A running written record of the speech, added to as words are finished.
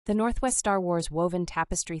The Northwest Star Wars woven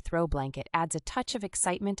tapestry throw blanket adds a touch of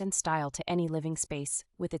excitement and style to any living space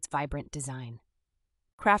with its vibrant design.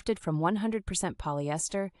 Crafted from 100%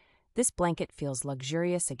 polyester, this blanket feels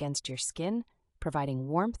luxurious against your skin, providing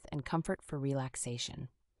warmth and comfort for relaxation.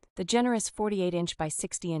 The generous 48-inch by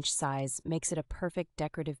 60-inch size makes it a perfect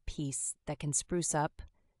decorative piece that can spruce up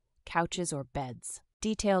couches or beds.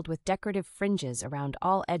 Detailed with decorative fringes around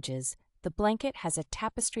all edges, the blanket has a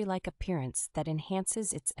tapestry-like appearance that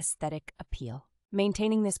enhances its aesthetic appeal.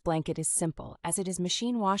 Maintaining this blanket is simple, as it is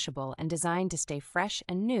machine washable and designed to stay fresh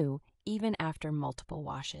and new even after multiple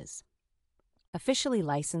washes. Officially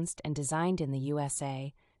licensed and designed in the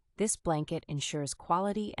USA, this blanket ensures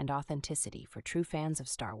quality and authenticity for true fans of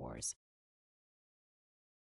Star Wars.